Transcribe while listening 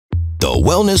The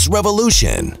Wellness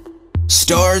Revolution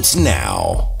starts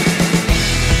now.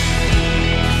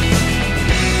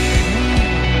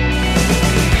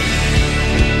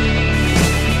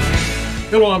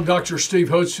 Hello, I'm Dr. Steve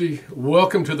Hotze.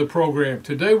 Welcome to the program.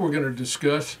 Today we're going to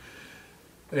discuss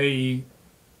a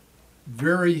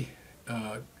very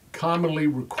commonly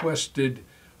requested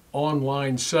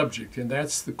online subject, and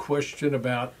that's the question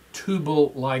about tubal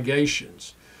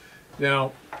ligations.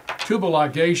 Now, tubal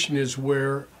ligation is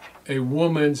where a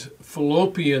woman's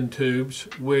fallopian tubes,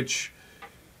 which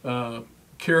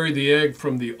carry the egg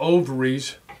from the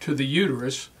ovaries to the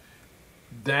uterus,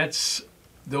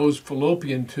 those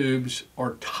fallopian tubes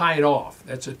are tied off.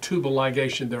 That's a tubal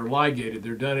ligation. They're ligated.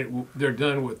 They're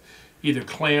done with either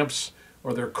clamps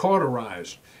or they're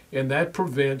cauterized, and that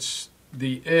prevents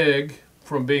the egg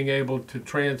from being able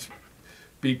to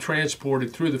be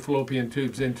transported through the fallopian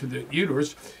tubes into the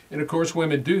uterus. And of course,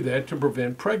 women do that to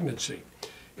prevent pregnancy.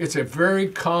 It's a very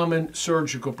common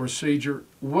surgical procedure.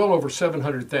 Well over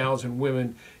 700,000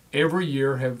 women every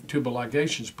year have tubal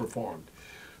ligations performed.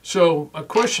 So a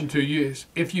question to you is,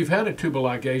 if you've had a tubal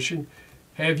ligation,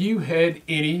 have you had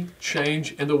any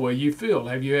change in the way you feel?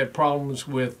 Have you had problems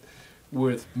with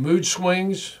mood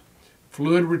swings,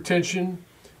 fluid retention?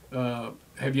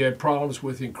 Have you had problems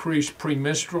with increased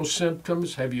premenstrual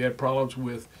symptoms? Have you had problems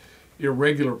with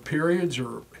irregular periods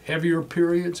or heavier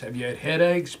periods? Have you had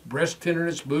headaches, breast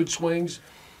tenderness, mood swings?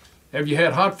 Have you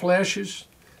had hot flashes?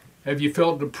 Have you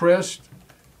felt depressed?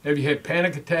 Have you had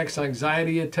panic attacks,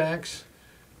 anxiety attacks?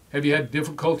 Have you had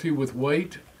difficulty with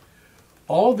weight?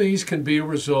 All these can be a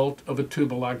result of a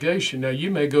tubal ligation. Now,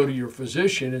 you may go to your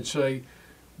physician and say,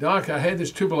 "Doc, I had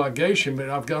this tubal ligation, but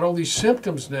I've got all these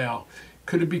symptoms now.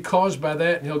 Could it be caused by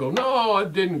that?" And he'll go, "No,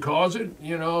 it didn't cause it.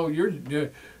 You know,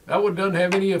 that one doesn't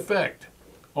have any effect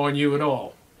on you at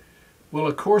all." Well,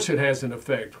 of course it has an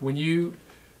effect. When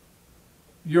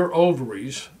your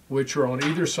ovaries, which are on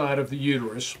either side of the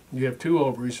uterus, you have two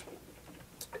ovaries,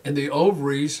 and the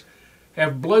ovaries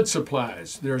have blood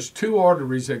supplies. There's two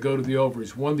arteries that go to the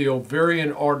ovaries, one the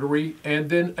ovarian artery and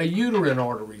then a uterine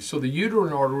artery. So the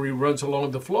uterine artery runs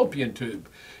along the fallopian tube.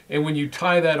 And when you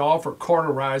tie that off or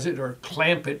cauterize it or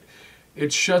clamp it,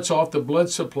 it shuts off the blood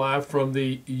supply from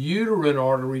the uterine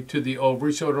artery to the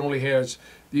ovary, so it only has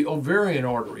the ovarian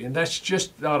artery. And that's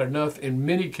just not enough in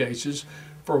many cases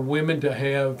for women to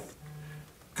have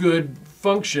good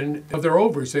function of their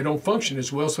ovaries. They don't function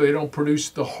as well, so they don't produce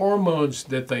the hormones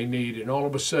that they need, and all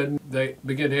of a sudden they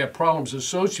begin to have problems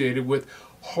associated with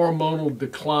hormonal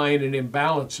decline and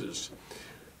imbalances.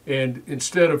 And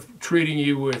instead of treating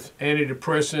you with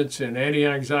antidepressants and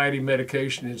anti-anxiety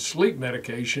medication and sleep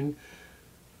medication,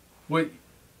 what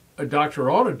a doctor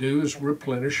ought to do is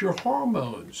replenish your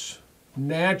hormones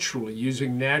naturally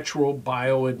using natural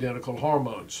bioidentical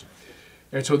hormones.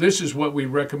 And so this is what we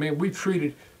recommend. We've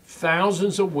treated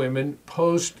thousands of women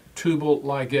post-tubal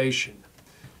ligation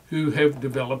who have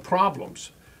developed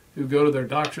problems, who go to their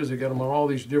doctors, they get them on all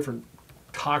these different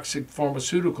toxic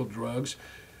pharmaceutical drugs,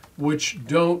 which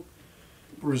don't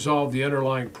resolve the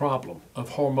underlying problem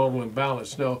of hormonal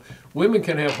imbalance. Now, women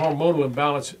can have hormonal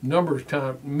imbalance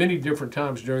many different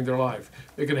times during their life.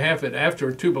 They can have it after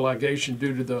a tubal ligation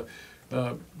due to the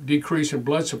decrease in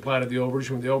blood supply to the ovaries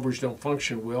when the ovaries don't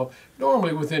function well.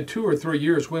 Normally, within 2 or 3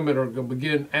 years, women are going to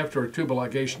begin, after a tubal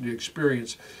ligation, to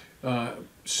experience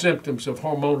symptoms of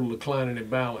hormonal decline and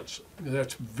imbalance.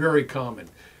 That's very common,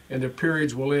 and their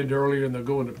periods will end earlier, and they'll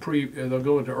go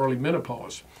into early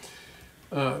menopause.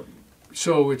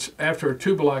 So it's after a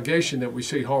tubal ligation that we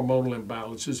see hormonal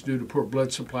imbalances due to poor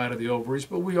blood supply to the ovaries,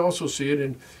 but we also see it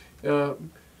in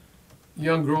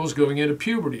young girls going into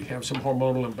puberty have some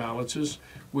hormonal imbalances.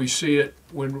 We see it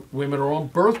when women are on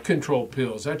birth control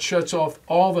pills. That shuts off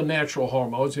all the natural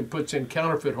hormones and puts in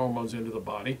counterfeit hormones into the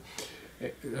body,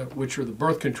 which are the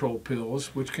birth control pills,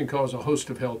 which can cause a host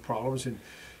of health problems.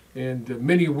 And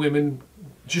many women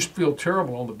just feel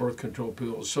terrible on the birth control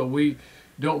pills, so we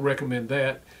don't recommend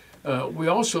that. We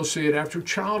also see it after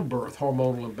childbirth,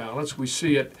 hormonal imbalance. We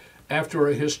see it after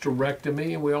a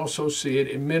hysterectomy, and we also see it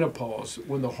in menopause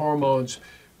when the hormones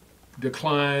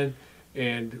decline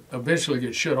and eventually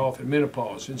get shut off in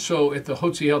menopause. And so at the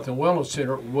Hotze Health and Wellness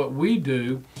Center, what we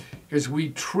do is we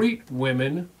treat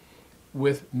women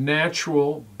with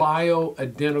natural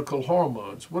bioidentical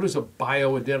hormones. What is a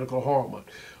bioidentical hormone?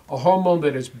 A hormone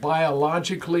that is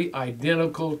biologically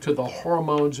identical to the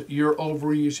hormones your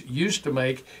ovaries used to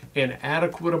make in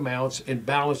adequate amounts and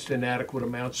balanced in adequate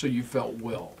amounts so you felt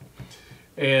well.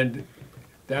 And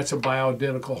that's a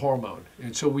bioidentical hormone.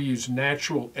 And so we use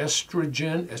natural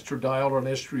estrogen, estradiol and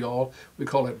estriol. We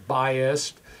call it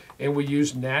Biest. And we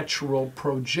use natural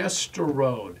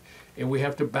progesterone. and we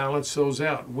have to balance those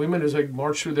out. Women, as they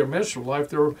march through their menstrual life,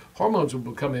 their hormones will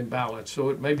become imbalanced. So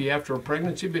it may be after a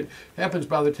pregnancy, but it happens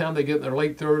by the time they get in their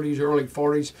late 30s, early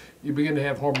 40s, you begin to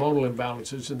have hormonal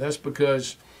imbalances, and that's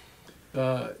because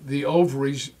the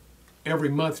ovaries every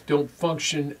month don't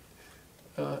function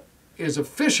as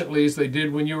efficiently as they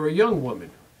did when you were a young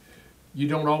woman. You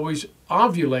don't always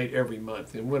ovulate every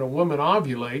month, and when a woman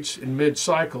ovulates in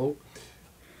mid-cycle,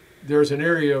 there's an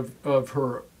area of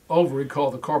her ovary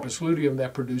called the corpus luteum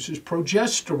that produces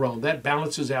progesterone. That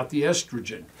balances out the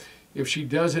estrogen. If she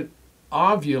doesn't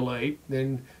ovulate,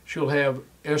 then she'll have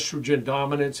estrogen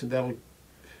dominance, and that'll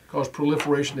cause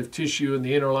proliferation of tissue in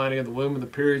the inner lining of the womb, and the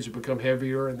periods will become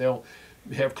heavier, and they'll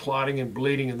have clotting and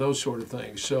bleeding and those sort of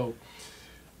things. So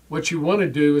what you want to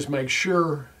do is make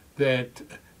sure that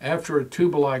after a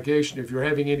tubal ligation, if you're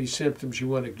having any symptoms, you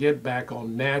want to get back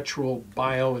on natural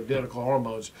bioidentical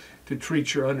hormones to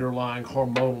treat your underlying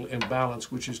hormonal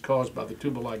imbalance, which is caused by the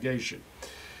tubal ligation.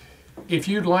 If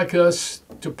you'd like us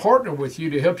to partner with you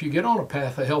to help you get on a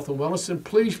path of health and wellness, then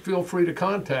please feel free to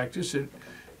contact us at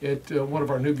one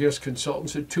of our new guest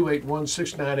consultants at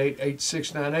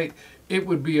 281-698-8698. It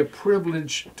would be a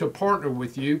privilege to partner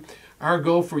with you. Our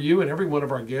goal for you and every one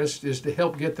of our guests is to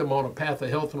help get them on a path of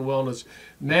health and wellness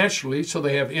naturally, so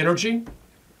they have energy,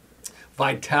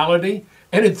 vitality,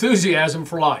 and enthusiasm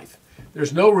for life.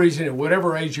 There's no reason at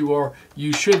whatever age you are,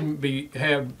 you shouldn't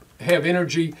have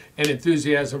energy and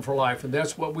enthusiasm for life. And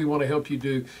that's what we want to help you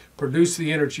do, produce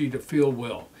the energy to feel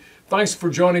well. Thanks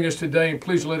for joining us today, and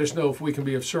please let us know if we can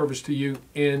be of service to you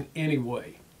in any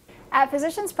way. At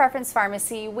Physicians Preference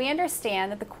Pharmacy, we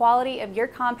understand that the quality of your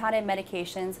compounded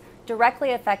medications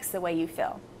directly affects the way you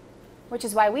feel, which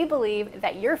is why we believe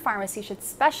that your pharmacy should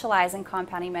specialize in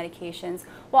compounding medications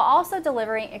while also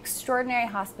delivering extraordinary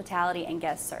hospitality and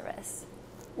guest service.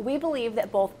 We believe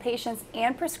that both patients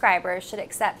and prescribers should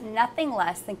accept nothing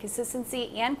less than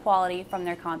consistency and quality from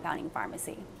their compounding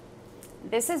pharmacy.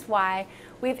 This is why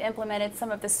we've implemented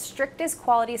some of the strictest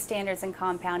quality standards in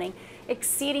compounding,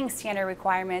 exceeding standard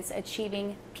requirements,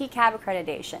 achieving PCAB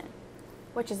accreditation,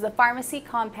 which is the Pharmacy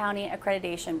Compounding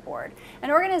Accreditation Board, an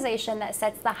organization that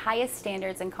sets the highest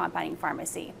standards in compounding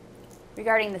pharmacy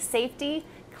regarding the safety,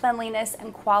 cleanliness,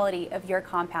 and quality of your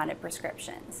compounded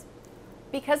prescriptions.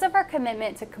 Because of our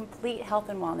commitment to complete health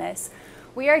and wellness,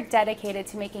 we are dedicated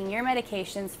to making your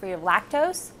medications free of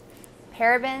lactose,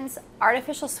 parabens,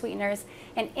 artificial sweeteners,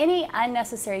 and any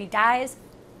unnecessary dyes,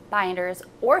 binders,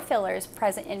 or fillers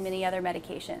present in many other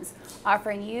medications,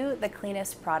 offering you the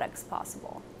cleanest products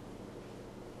possible.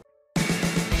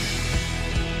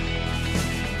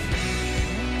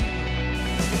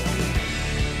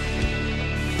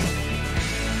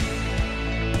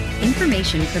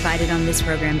 Information provided on this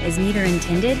program is neither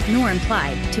intended nor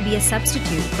implied to be a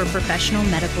substitute for professional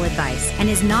medical advice and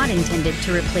is not intended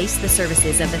to replace the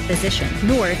services of a physician,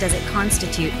 nor does it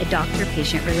constitute a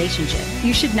doctor-patient relationship.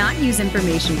 You should not use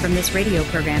information from this radio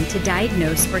program to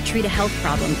diagnose or treat a health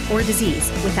problem or disease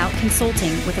without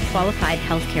consulting with a qualified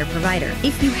healthcare provider.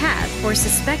 If you have or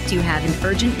suspect you have an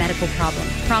urgent medical problem,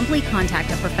 promptly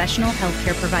contact a professional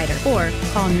healthcare provider or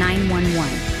call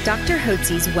 911. Dr.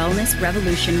 Hotze's Wellness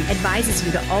Revolution advises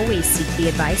you to always seek the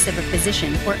advice of a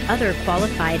physician or other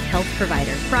qualified health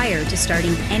provider prior to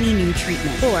starting any new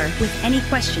treatment or with any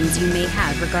questions you may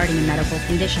have regarding a medical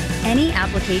condition. Any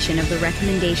application of the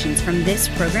recommendations from this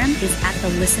program is at the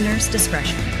listener's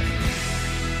discretion.